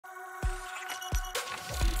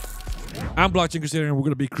I'm Blockchain Crusader, and we're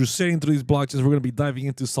going to be crusading through these blockchains. We're going to be diving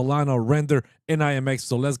into Solana, Render, and IMX.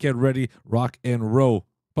 So let's get ready, rock and roll.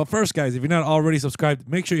 But first, guys, if you're not already subscribed,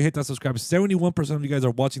 make sure you hit that subscribe. 71% of you guys are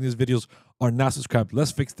watching these videos are not subscribed.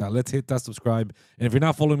 Let's fix that. Let's hit that subscribe. And if you're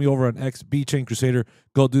not following me over on X, Chain Crusader,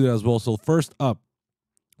 go do that as well. So first up,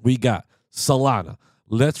 we got Solana.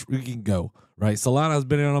 Let's freaking go, right? Solana has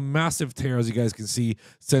been on a massive tear, as you guys can see.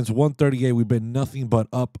 Since 138, we've been nothing but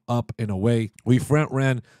up, up, and away. We front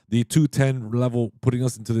ran the 210 level, putting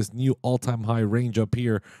us into this new all-time high range up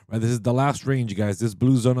here, right? This is the last range, you guys. This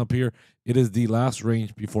blue zone up here, it is the last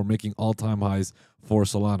range before making all-time highs for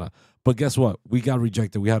Solana. But guess what? We got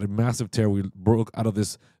rejected. We had a massive tear. We broke out of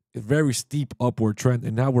this very steep upward trend,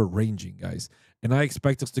 and now we're ranging, guys. And I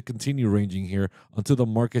expect us to continue ranging here until the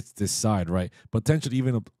markets decide, right? Potentially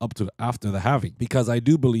even up to after the halving, because I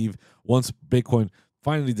do believe once Bitcoin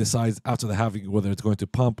finally decides after the halving whether it's going to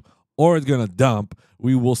pump or it's going to dump,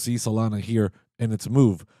 we will see Solana here and its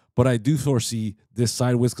move. But I do foresee this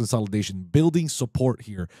sideways consolidation building support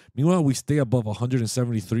here. Meanwhile, we stay above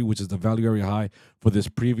 173, which is the value area high for this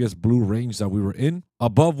previous blue range that we were in.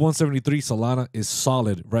 Above 173, Solana is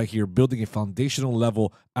solid right here, building a foundational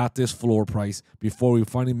level at this floor price before we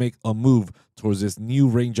finally make a move towards this new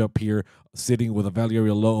range up here, sitting with a value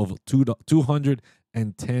area low of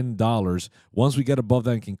 $210. Once we get above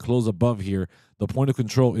that and can close above here, the point of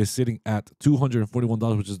control is sitting at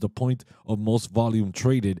 $241, which is the point of most volume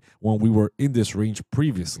traded when we were in this range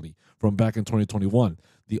previously from back in 2021.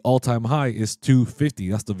 The all-time high is 250.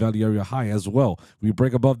 That's the value area high as well. We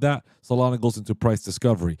break above that, Solana goes into price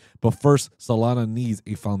discovery. But first, Solana needs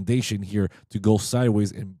a foundation here to go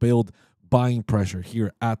sideways and build buying pressure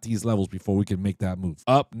here at these levels before we can make that move.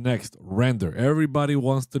 Up next, Render. Everybody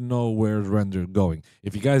wants to know where's Render going.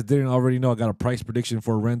 If you guys didn't already know, I got a price prediction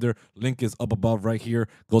for Render. Link is up above right here.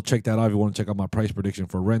 Go check that out if you want to check out my price prediction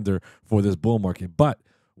for Render for this bull market. But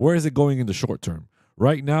where is it going in the short term?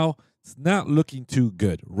 Right now, it's not looking too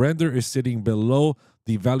good. Render is sitting below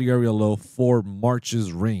the value area low for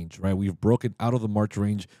March's range, right? We've broken out of the March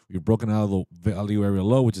range. We've broken out of the value area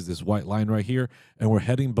low, which is this white line right here, and we're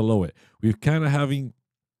heading below it. We're kind of having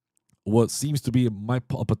what seems to be a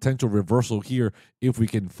potential reversal here if we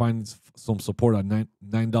can find some support at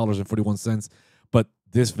 $9.41. But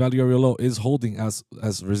this value area low is holding as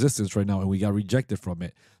resistance right now, and we got rejected from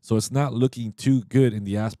it. So it's not looking too good in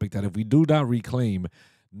the aspect that if we do not reclaim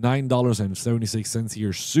 $9.76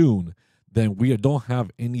 here soon, then we don't have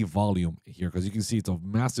any volume here, because you can see it's a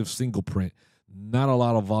massive single print, not a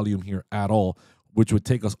lot of volume here at all, which would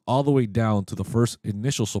take us all the way down to the first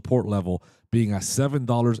initial support level being at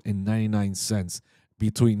 $7.99.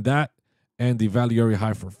 Between that and the value area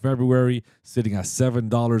high for February sitting at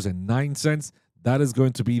 $7.09, that is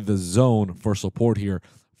going to be the zone for support here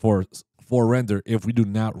for Render if we do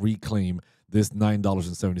not reclaim this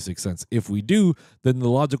 $9.76. If we do, then the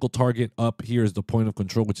logical target up here is the point of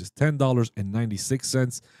control, which is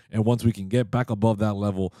 $10.96. And once we can get back above that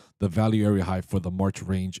level, the value area high for the March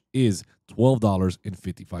range is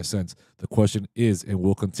 $12.55. The question is, and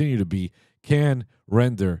will continue to be, can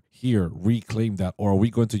Render here reclaim that, or are we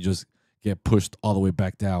going to just get pushed all the way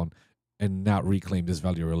back down and not reclaim this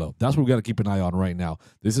value area low? That's what we got to keep an eye on right now.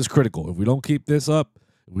 This is critical. If we don't keep this up,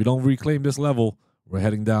 if we don't reclaim this level, we're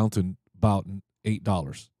heading down to about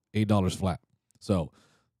 $8 flat. So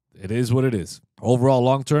it is what it is. Overall,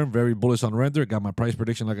 long term, very bullish on Render. Got my price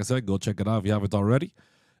prediction, like I said. Go check it out if you haven't already.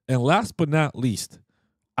 And last but not least,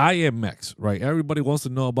 IMX, right? Everybody wants to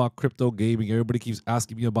know about crypto gaming. Everybody keeps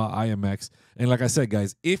asking me about IMX. And like I said,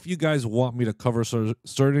 guys, if you guys want me to cover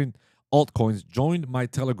certain altcoins, join my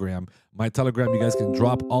Telegram. My Telegram, you guys can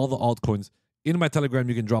drop all the altcoins. In my Telegram,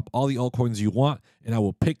 you can drop all the altcoins you want, and I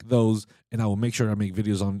will pick those, and I will make sure I make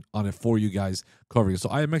videos on it for you guys covering it. So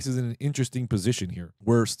IMX is in an interesting position here.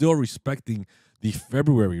 We're still respecting the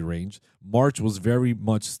February range. March was very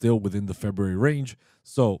much still within the February range.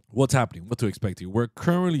 So what's happening? What to expect here? We're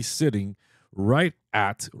currently sitting right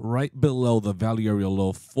below the value area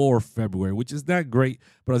low for February, which is not great.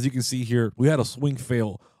 But as you can see here, we had a swing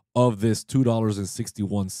fail of this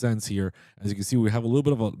 $2.61 here. As you can see, we have a little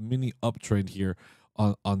bit of a mini uptrend here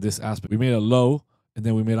on this aspect. We made a low, and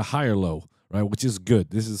then we made a higher low, right? Which is good.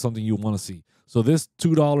 This is something you want to see. So this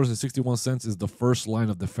 $2.61 is the first line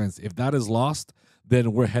of defense. If that is lost,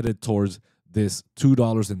 then we're headed towards this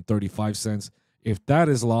 $2.35. If that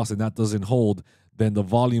is lost and that doesn't hold, then the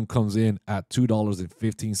volume comes in at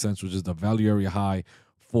 $2.15, which is the value area high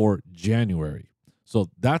for January. So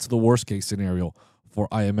that's the worst case scenario for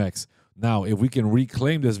IMX. Now, if we can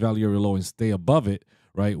reclaim this value area low and stay above it,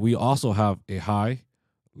 right, we also have a high,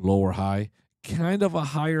 lower high, kind of a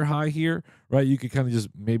higher high here, right? You could kind of just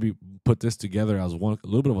maybe put this together as one, a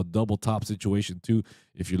little bit of a double top situation too.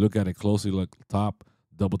 If you look at it closely, look top,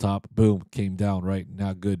 double top, boom, came down, right?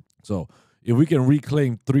 Not good. So if we can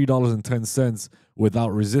reclaim $3.10 without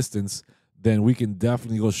resistance, then we can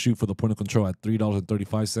definitely go shoot for the point of control at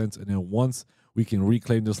 $3.35. And then once we can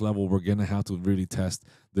reclaim this level, we're gonna have to really test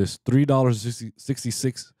this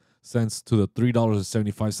 $3.66 to the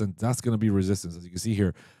 $3.75. That's gonna be resistance. As you can see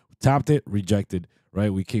here, tapped it, rejected,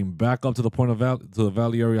 right? We came back up to the point of to the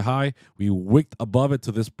value area high. We wicked above it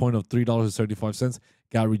to this point of $3.75,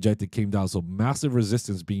 got rejected, came down. So massive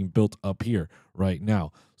resistance being built up here right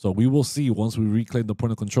now. So we will see once we reclaim the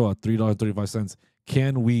point of control at $3.35,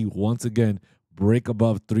 can we once again break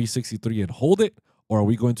above 363 and hold it? Or are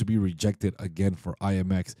we going to be rejected again for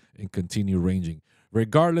IMX and continue ranging?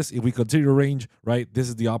 Regardless, if we continue to range, right, this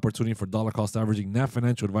is the opportunity for dollar cost averaging. Not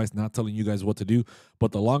financial advice, not telling you guys what to do.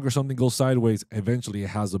 But the longer something goes sideways, eventually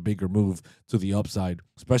it has a bigger move to the upside,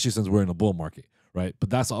 especially since we're in a bull market, right? But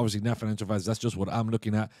that's obviously not financial advice. That's just what I'm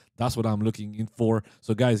looking at. That's what I'm looking in for.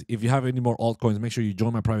 So guys, if you have any more altcoins, make sure you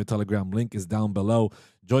join my private Telegram. Link is down below.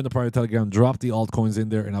 Join the private Telegram, drop the altcoins in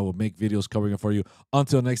there, and I will make videos covering it for you.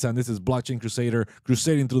 Until next time, this is Blockchain Crusader,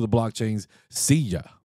 crusading through the blockchains. See ya.